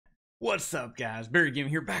What's up, guys? Barry Gaming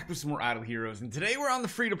here, back with some more Idle Heroes, and today we're on the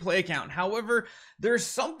free-to-play account. However, there's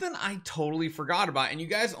something I totally forgot about, and you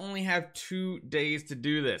guys only have 2 days to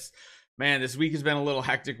do this. Man, this week has been a little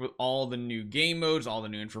hectic with all the new game modes, all the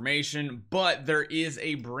new information, but there is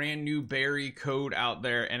a brand new Barry code out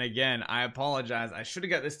there, and again, I apologize. I should have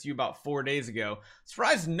got this to you about 4 days ago.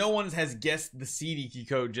 Surprised no one has guessed the CDKEY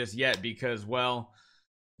code just yet because, well,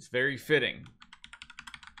 it's very fitting.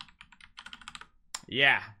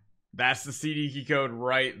 Yeah. That's the CDKEY code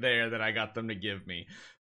right there that I got them to give me.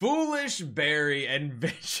 FOOLISHBARRY, and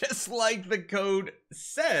just like the code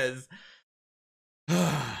says,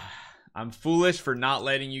 I'm foolish for not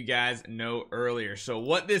letting you guys know earlier. So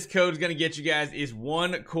what this code is going to get you guys is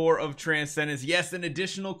 1 core of Transcendence. Yes, an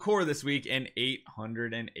additional core this week and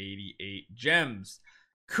 888 gems.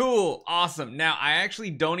 Cool. Awesome. Now, I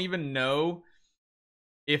actually don't even know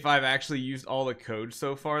if I've actually used all the codes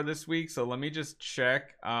so far this week, so let me just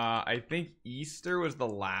check. I think Easter was the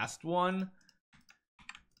last one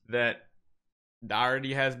that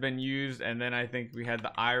already has been used, and then I think we had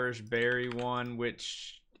the Irish Berry one,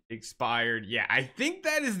 which expired. Yeah, I think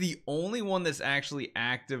that is the only one that's actually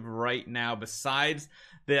active right now, besides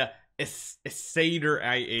the Satyr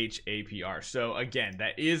IH APR. So again,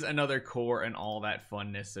 that is another core and all that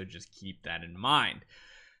funness, so just keep that in mind.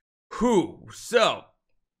 So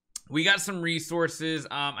we got some resources.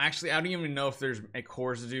 Actually, I don't even know if there's a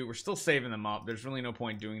cores to do. We're still saving them up. There's really no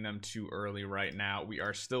point doing them too early right now. We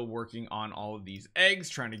are still working on all of these eggs,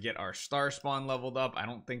 trying to get our star spawn leveled up. I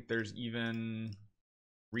don't think there's even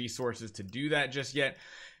resources to do that just yet.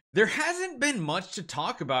 There hasn't been much to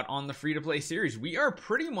talk about on the free-to-play series. We are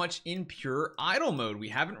pretty much in pure idle mode. We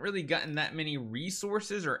haven't really gotten that many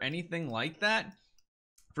resources or anything like that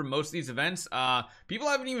for most of these events. People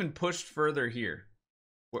haven't even pushed further here.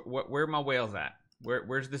 Where are my whales at?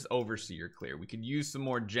 Where's this overseer clear? We could use some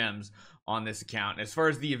more gems on this account. As far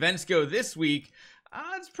as the events go this week,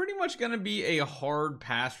 it's pretty much going to be a hard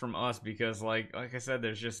pass from us because, like I said,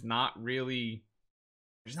 there's not really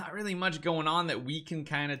much going on that we can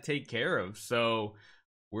kind of take care of. So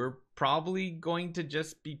we're probably going to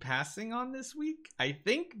just be passing on this week, I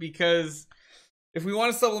think, because if we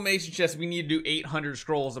want a sublimation chest, we need to do 800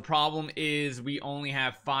 scrolls. The problem is we only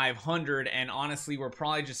have 500, and honestly, we're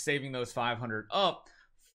probably just saving those 500 up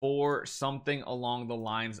for something along the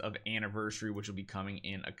lines of anniversary, which will be coming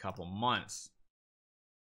in a couple months.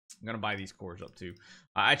 I'm gonna buy these cores up too.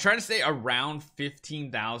 I try to stay around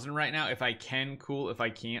 15,000 right now. If I can, cool. If I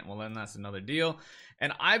can't, well, then that's another deal.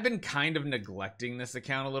 And I've been kind of neglecting this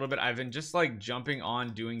account a little bit. I've been just like jumping on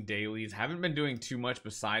doing dailies. Haven't been doing too much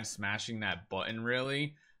besides smashing that button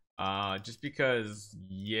really. Just because,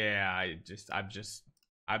 yeah,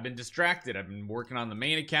 I've been distracted. I've been working on the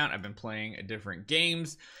main account. I've been playing different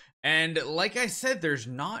games. And like I said, there's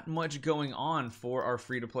not much going on for our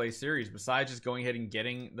free-to-play series besides just going ahead and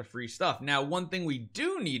getting the free stuff. Now, one thing we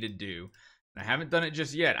do need to do, and I haven't done it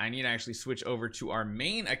just yet, I need to actually switch over to our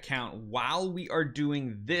main account while we are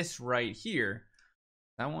doing this right here.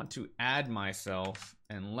 I want to add myself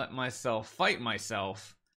and let myself fight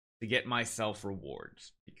myself to get myself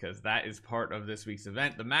rewards, because that is part of this week's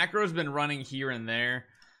event. The macro's been running here and there,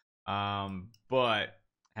 but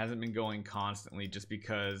hasn't been going constantly just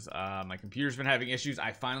because my computer's been having issues.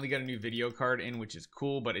 I finally got a new video card in, which is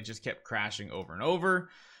cool, but it just kept crashing over and over.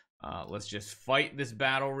 Let's just fight this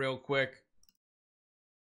battle real quick.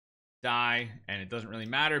 Die, and it doesn't really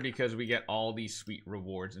matter because we get all these sweet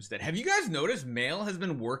rewards instead. Have you guys noticed mail has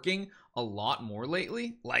been working a lot more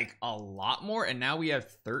lately? Like a lot more, and now we have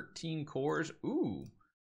 13 cores. Ooh,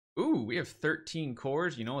 we have 13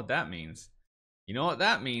 cores. You know what that means? You know what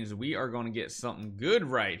that means? We are going to get something good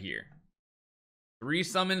right here. 3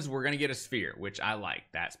 summons, we're going to get a sphere, which I like.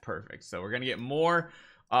 That's perfect. So we're going to get more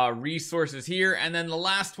resources here. And then the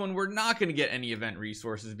last one, we're not going to get any event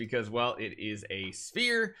resources because, well, it is a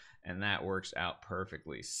sphere, and that works out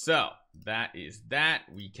perfectly. So that is that.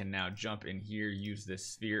 We can now jump in here, use this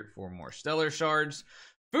sphere for more stellar shards.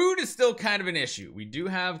 Food is still kind of an issue. We do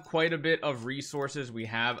have quite a bit of resources. We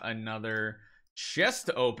have another chest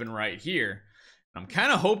to open right here. I'm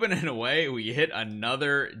kind of hoping in a way we hit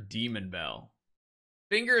another demon bell.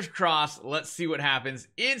 Fingers crossed. Let's see what happens.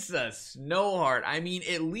 It's a snow heart. I mean,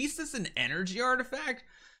 at least it's an energy artifact,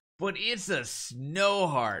 but it's a snow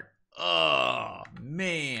heart. Oh,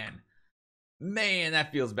 man,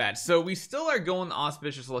 that feels bad. So we still are going the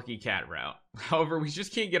auspicious lucky cat route. However, we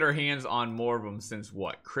just can't get our hands on more of them since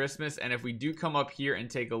what? Christmas. And if we do come up here and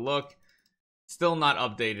take a look, still not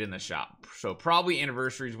updated in the shop. So probably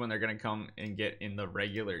anniversaries when they're going to come and get in the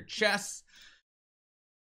regular chests.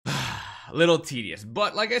 a little tedious.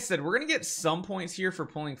 But like I said, we're gonna get some points here for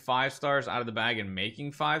pulling 5 stars out of the bag and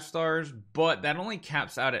making 5 stars, but that only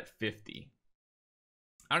caps out at 50.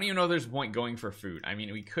 I don't even know if there's a point going for food. I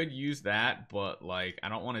mean, we could use that, but like I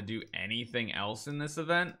don't want to do anything else in this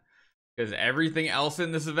event because everything else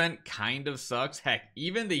in this event kind of sucks. Heck,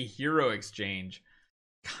 even the hero exchange,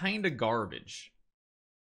 kind of garbage.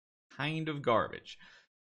 Kind of garbage.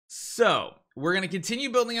 So we're going to continue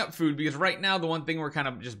building up food because right now the one thing we're kind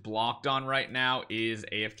of just blocked on right now is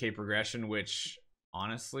AFK progression, which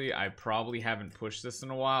honestly I probably haven't pushed this in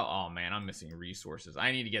a while. Oh man, I'm missing resources.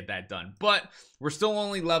 I need to get that done, but we're still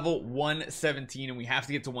only level 117 and we have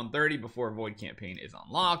to get to 130 before Void Campaign is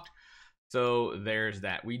unlocked. So there's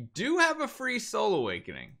that. We do have a free Soul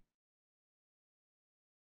Awakening.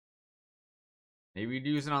 Maybe we'd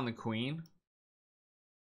use it on the Queen.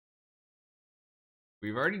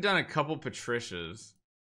 We've already done a couple Patricias.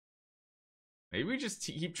 Maybe we just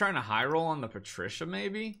keep trying to high roll on the Patricia,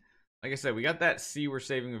 maybe? Like I said, we got that C we're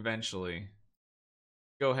saving eventually.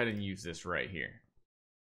 Go ahead and use this right here.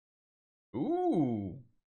 Ooh.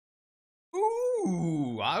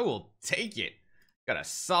 Ooh, I will take it. Got a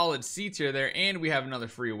solid C tier there, and we have another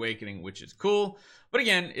free awakening, which is cool. But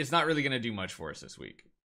again, it's not really going to do much for us this week.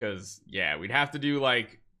 Because, yeah, we'd have to do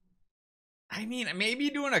like... I mean, maybe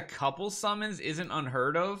doing a couple summons isn't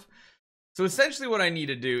unheard of. So essentially what I need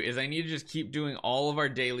to do is I need to just keep doing all of our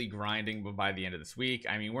daily grinding, but by the end of this week,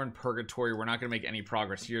 I mean, we're in purgatory. We're not going to make any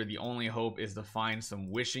progress here. The only hope is to find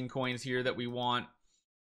some wishing coins here that we want.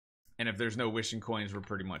 And if there's no wishing coins, we're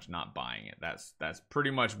pretty much not buying it. That's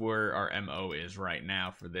pretty much where our MO is right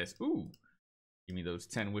now for this. Ooh, give me those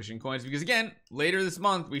 10 wishing coins. Because again, later this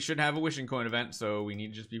month, we should have a wishing coin event. So we need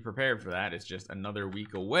to just be prepared for that. It's just another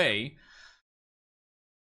week away.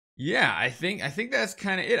 Yeah, I think that's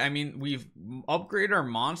kind of it. I mean, we've upgraded our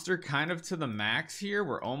monster kind of to the max here.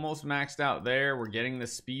 We're almost maxed out there. We're getting the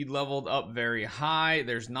speed leveled up very high.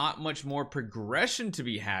 There's not much more progression to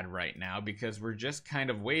be had right now because we're just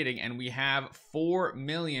kind of waiting, and we have 4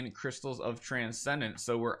 million crystals of transcendence.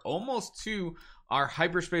 So we're almost to our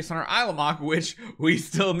hyperspace on our Islamok, which we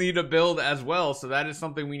still need to build as well. So that is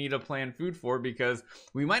something we need to plan food for because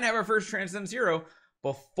we might have our first transcendence hero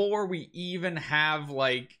before we even have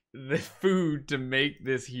like the food to make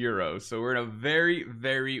this hero. So we're in a very,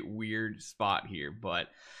 very weird spot here, but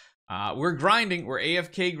we're grinding. We're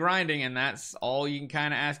AFK grinding, and that's all you can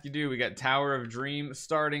kind of ask you to do. We got Tower of Dream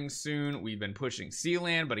starting soon. We've been pushing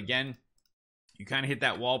Sealand, but again, you kind of hit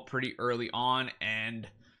that wall pretty early on, and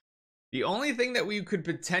the only thing that we could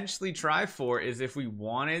potentially try for is if we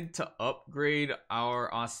wanted to upgrade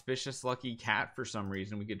our Auspicious Lucky Cat for some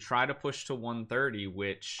reason, we could try to push to 130,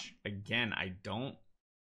 which, again, I don't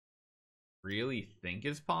really think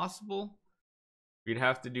is possible. We'd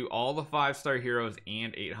have to do all the 5-star heroes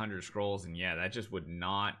and 800 scrolls, and yeah, that just would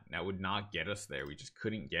not get us there. We just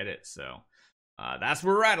couldn't get it. So that's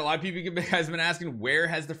where we're at. A lot of people guys have been asking, where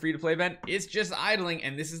has the free-to-play been? It's just idling,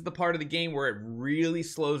 and this is the part of the game where it really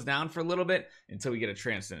slows down for a little bit until we get a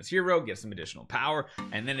Transcendence hero, get some additional power,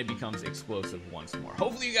 and then it becomes explosive once more.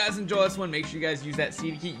 Hopefully you guys enjoy this one. Make sure you guys use that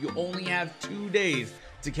CDKEY. You only have 2 days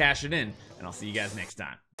to cash it in, and I'll see you guys next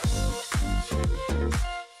time.